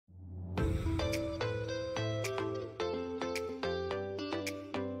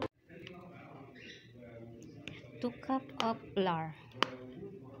2 cup of flour.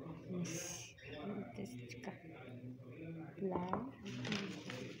 Yes. This cup flour.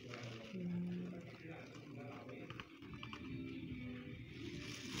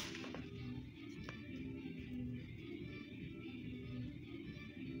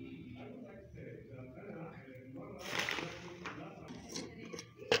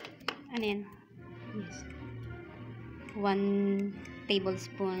 Ano yan? Yes. 1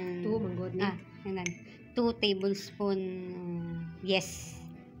 tablespoon. 2 manggod na. 2 tablespoon. Yes.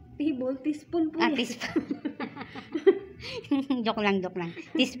 Teaspoon po yan. Teaspoon. joke lang.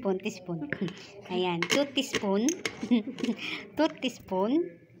 Teaspoon. Ayan. 2 teaspoon. 2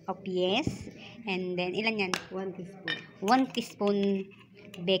 teaspoon of yes. And then, ilan yan? 1 teaspoon. 1 teaspoon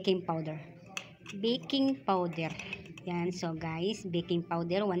baking powder. Yan. So, guys, baking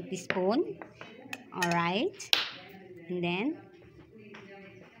powder, 1 teaspoon. Alright. And then,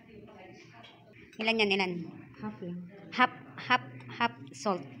 ilan yan? Half lang. Half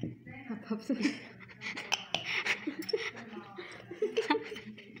salt. Half salt.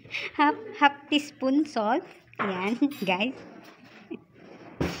 half teaspoon salt. Ayan, guys.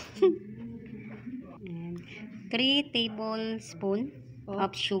 And 3 tablespoon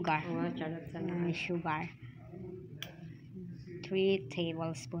of sugar. Sugar. 3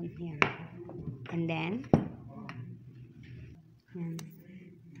 tablespoon. Yan. And then,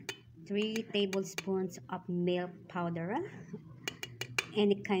 3 tablespoons of milk powder.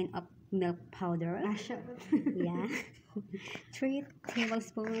 Any kind of milk powder. Yeah. 3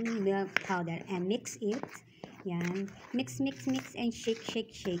 tablespoon milk powder and mix it. Yan. Mix and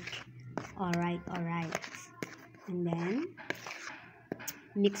shake. Alright. And then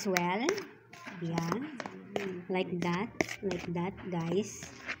mix well. Yeah. Like that, guys.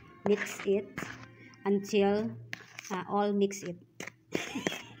 Mix it until all mix it.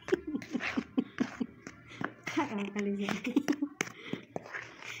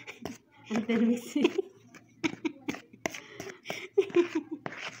 Until mix it.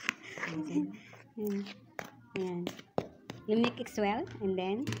 Ayan. You mix it well, and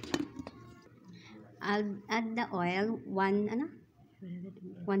then I'll add the oil,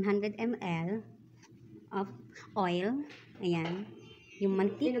 100 ml of oil. Ayan. Yung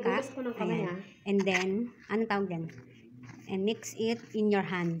mantika. Ayan. And then, anong tawag din? And mix it in your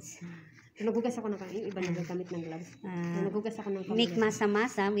hands. Nagugas ako ng kamay. Iba nagagamit ng gloves. Nagugas ako ng kamay. Make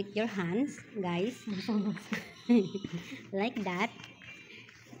masa-masa with your hands, guys. Like that.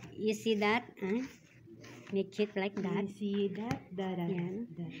 You see that? Make it like that. You see that? Yan.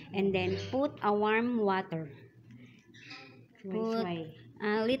 And then put a warm water. Put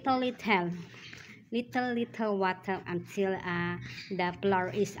a little water until the flour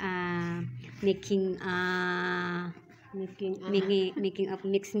is making up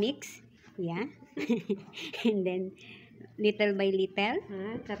mix. Yeah. And then little by little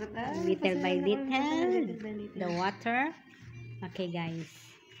the water. Okay, guys.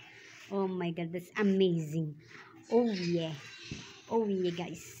 Oh my god, that's amazing. Oh yeah,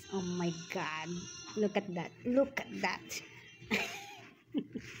 guys. Oh my god, look at that.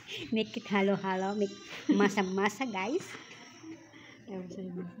 Make it halo, make masa, guys. And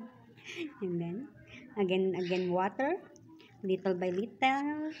then again water, little by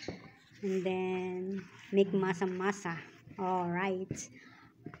little, and then make masa. All right.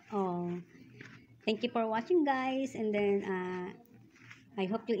 Thank you for watching, guys. And then I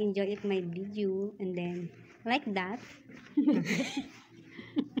hope you enjoy my video, and then like that.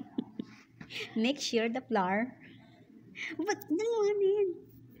 Make sure the flour. Ba't din?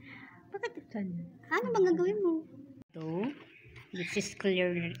 Bakit ito? Ano bang gagawin mo? So, this is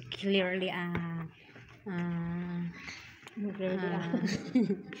clearly anong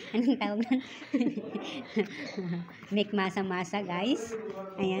tawag nun? Make masa, guys.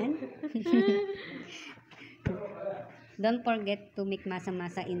 Ayan. Don't forget to make masa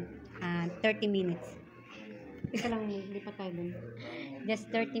in 30 minutes. Isa lang, lipat tayo dun. Just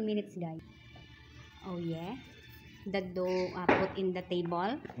 30 minutes, guys. Oh yeah. The dough put in the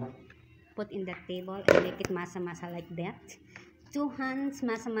table and make it masa like that. 2 hands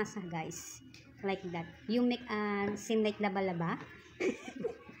masa, guys. Like that. You make seem like laba-laba.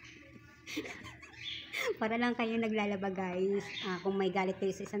 Para lang kayo naglalaba, guys. Kung may galit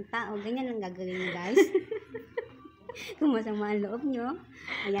kayo sa isang tao, ganyan lang gagawin nyo, guys. Kung masama ang loob nyo,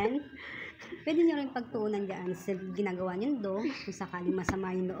 ayan, pwede nyo rin pagtuunan dyan sa ginagawa nyo do, kung sakaling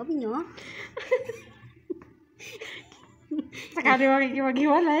masama yung loob nyo. Sakali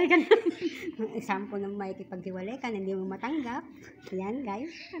makikipaghiwalay ka na. Example ng makikipaghiwalay ka na hindi mo matanggap. Ayan,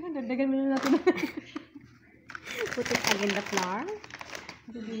 guys. Dagdagan mo na natin. Put it again the flour.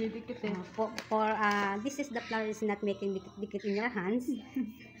 Didikit eh. This is the flour is not making dikit-dikit in your hands.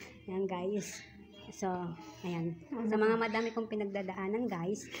 Ayan guys. So, ayan. Sa mga madami kong pinagdadaanan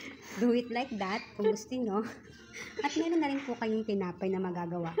guys, do it like that kung gusto nyo. At meron na rin po kayong tinapay na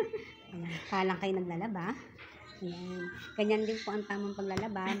magagawa. Ayan. Kalang kayo naglalaba. Ayan. Ganyan din po ang tamang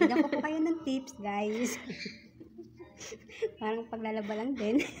paglalaba. Bigyan ko po kayo ng tips guys. Parang paglalaba lang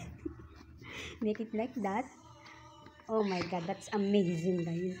din. Make it like that. Oh my god, that's amazing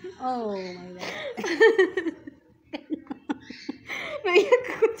guys. Oh my god. Naiyak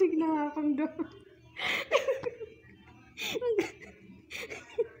ako tignan akong do.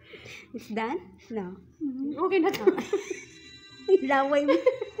 It's done? No. Okay na to. Laway mo.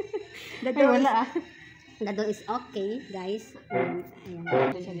 The Ay, dough wala ah. the dough is okay, guys. Ayan. Ayan.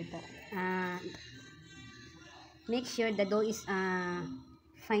 Ito siya dito. Make sure the dough is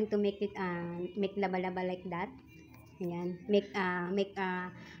fine to make it make laba-laba like that. Ayan. Make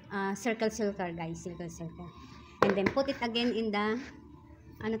circle guys, circle. And then put it again in the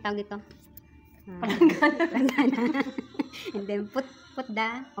ano tawag dito? Palanggana. And then put the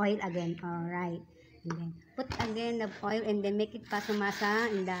oil again. All right. And then put again the oil and then make it pasumasa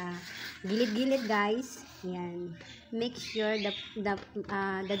in the gilid-gilid guys. Ayan. Make sure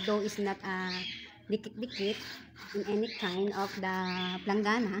the dough is not dikit-dikit in any kind of the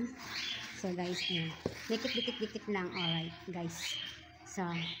planggana. So guys, ayan. Make it dikit-dikit lang. Alright guys. So,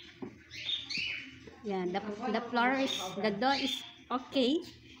 yan. The flour is, the dough is okay.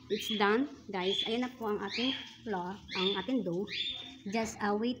 It's done guys. Ayan na po ang ating flour, ang ating dough. Just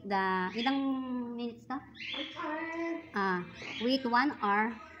wait the, ilang minutes na? Wait 1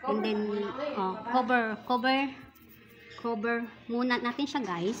 hour. And then, cover muna natin siya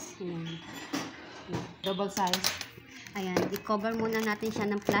guys. Ayan. Double size. Ayan, i-cover muna natin siya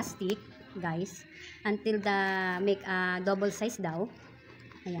ng plastic, guys, until the make double size daw.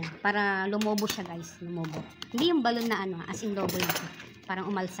 Ayan, para lumobo siya, guys, lumobo. Hindi yung balon na ano, as in double na.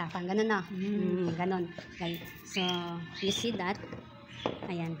 Parang umalsa, parang ganun na. Ganun, guys. So, you see that?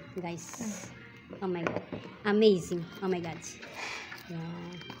 Ayan, guys. Oh my God. Amazing. Oh my God.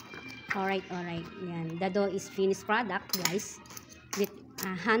 Yeah. Alright. Ayan, the dough is finished product, guys. With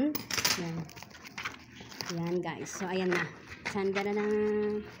hand. Ayan. Ayan guys. So ayan na. Sanda na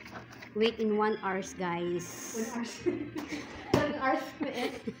wait in 1 hour guys. 1 hour. 1 hour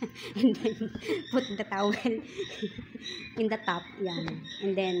And then put the towel in the top. Yan.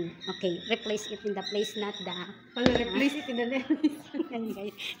 And then okay, replace it in the place, not the replace it in the next. Ayan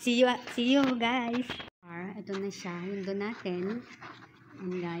guys. See you guys. Ito na siya. Yung doon natin.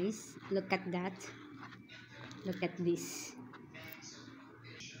 And guys, look at that. Look at this.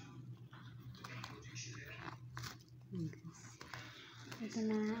 Ito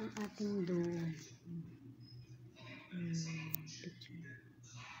na ang ating dough.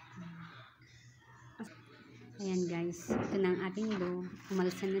 Ayan guys, ito na ang ating dough.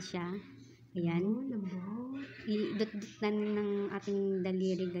 Umalsa na siya. Ayan. I-dot-dot lang ng ating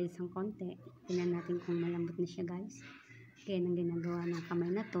daliri guys ng konti. Tingnan natin kung malambot na siya guys. Kaya nang ginagawa ng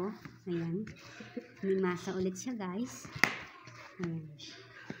kamay na to. Ayan. May masa ulit siya guys. Ayan.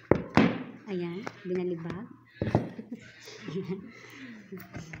 Ayan. Binalibag. Ayan.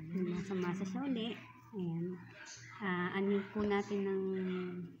 Masa-masa siya ulit. Ayan. Anin po natin ng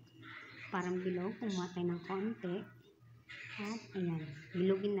parang bilog. Kumuha tayo ng konti. At ayan.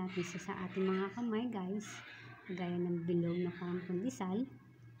 Bilogin natin siya sa ating mga kamay guys. Gaya ng bilog na parang pandesal.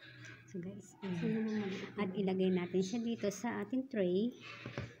 So guys. Ayan. At ilagay natin siya dito sa ating tray.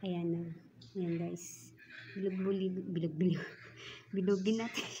 Ayan. Ayan guys. Bilog-bilog. Bilogin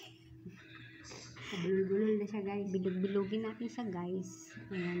natin siya. Bilog-bilog na siya guys. Bilog-bilogin natin siya guys.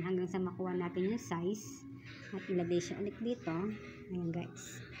 Ayan, hanggang sa makuha natin yung size. At ilagay siya ulit dito. Ayan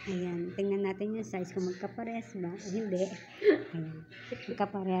guys. Ayan, tingnan natin yung size kung magkaparehas ba. Hindi. Ayan.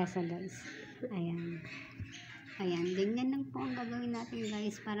 Magkaparehas guys. Ayan. Ayan, ganyan lang po ang gagawin natin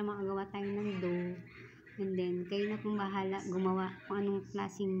guys para makagawa tayo ng dough. And then, kayo na pong bahala gumawa kung anong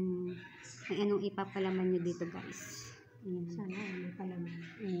klaseng, anong ipapalaman nyo dito guys. Ayan. Sana may palaman.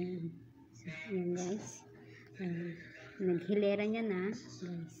 Ayan. Ayan guys. Ayan. Naghilera niya na.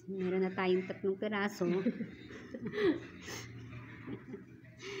 Guys, meron na tayong 3 piraso.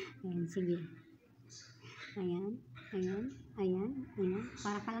 Ayan, sige. Ayan.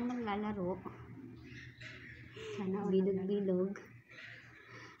 Para ka lang naglalaro. Sana bilog-bilog.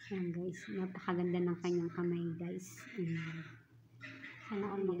 Ayan guys. Napakaganda ng kanyang kamay guys. Ayan. Sana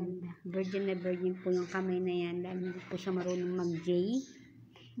all maganda. Virgin na virgin po yung kamay na yan. Dahil hindi po siya marunong mag-J.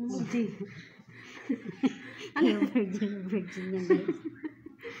 Yung virgin niya guys.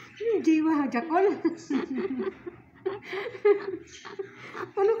 J wa jakol.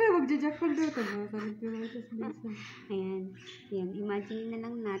 Paano kayo magja-jackpot daw ito ba? Sabi ko lang sa bisa. Ayan. Yan. Imagine na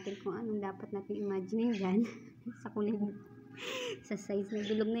lang natin kung anong dapat natin imagine dyan. Sa kulay. Sa size ng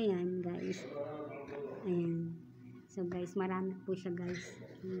bilog na yan, guys. Ayan. So, guys, marami po siya, guys.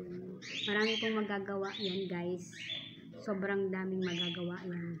 Marami pong magagawa yan, guys. Sobrang daming magagawa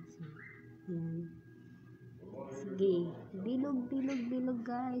yan. So, ayan. Sige. Bilog, bilog, bilog,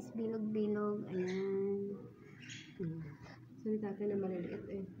 guys. Bilog, bilog. Ayan. Ayan. So, tatay na maliliit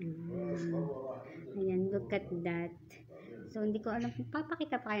eh. Ayan, look at that. So, hindi ko alam kung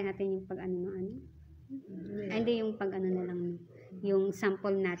papakita pa kaya natin yung pag-ano ng ano. Ay, hindi yung pag-ano na lang. Yung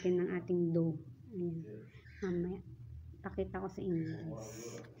sample natin ng ating dough. Ayan. Mamaya. Pakita ko sa inyo,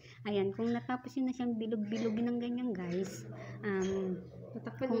 guys. Ayan, kung natapos yun na siyang bilog-bilogin ng ganyan, guys.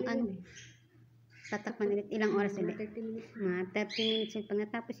 Tatakpan Kung nyo ano, yun eh. tatakpan ulit. Ilang oras ulit? 30 minutes. Mga 30 minutes yun. Pag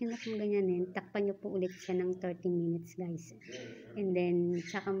natapos yun na kung ganyan yun, takpan nyo po ulit siya ng 30 minutes, guys. And then,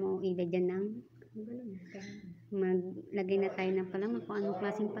 tsaka mo ilagyan ng maglagay na tayo ng palaman kung anong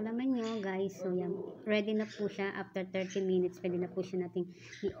klaseng palaman nyo, guys. So, yan. Ready na po siya. After 30 minutes, pwede na po siya nating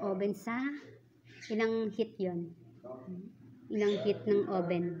i-oven sa ilang heat yon, ilang heat ng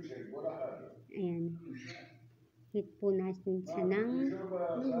oven. Ayan. Heat po natin siya ng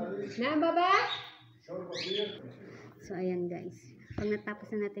baba? so, ayan, guys. Pag natapos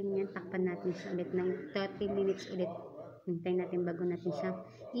na natin yan, takpan natin siya ulit ng 30 minutes ulit. Hintayin natin bago natin siya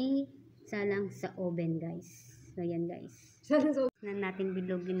isalang sa oven, guys. So, ayan, guys. Na natin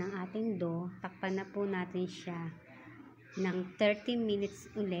bilogin ng ating dough. Takpan na po natin siya ng 30 minutes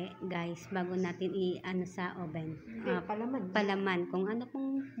uli, guys, bago natin i-ano sa oven. Palaman. Palaman. Kung ano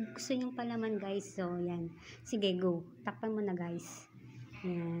pong gusto nyong palaman, guys. So, yan. Sige, go. Takpan mo na, guys.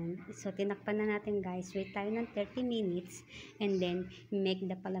 Yan. So, tinakpan na natin, guys. Wait tayo ng 30 minutes and then make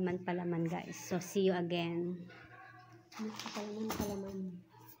the palaman, guys. So, see you again. Palaman.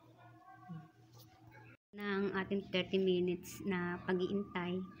 Ng ating 30 minutes na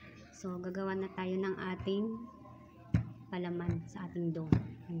pag-iintay. So, gagawa na tayo ng ating palaman sa ating dough.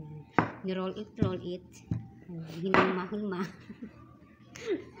 Ayan. Ni-roll it, roll it. Hinulma-hulma.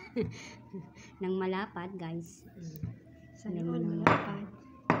 Nang malapad, guys. Sana all malapad.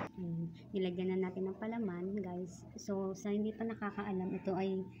 Nilagyan na natin ng palaman, guys. So, sa hindi pa nakakaalam, ito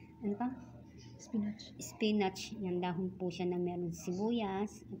ay, ano pa? Spinach. Spinach. Yan, dahon po siya na meron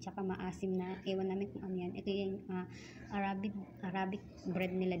sibuyas, at saka maasim na, ewan namin kung ano yan. Ito yung Arabic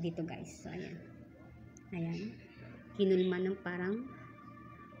bread nila dito, guys. So, ayan. Ayan. Kinulma ng parang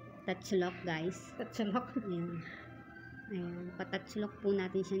tatsulok, guys. Tatsulok. Ayan. Ayan. Patatsulok po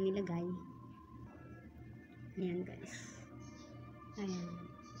natin siyang nilagay. Ayan, guys. Ayan.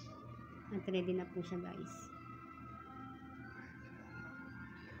 At ready na po siya, guys.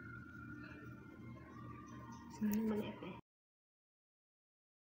 Sana maliit eh.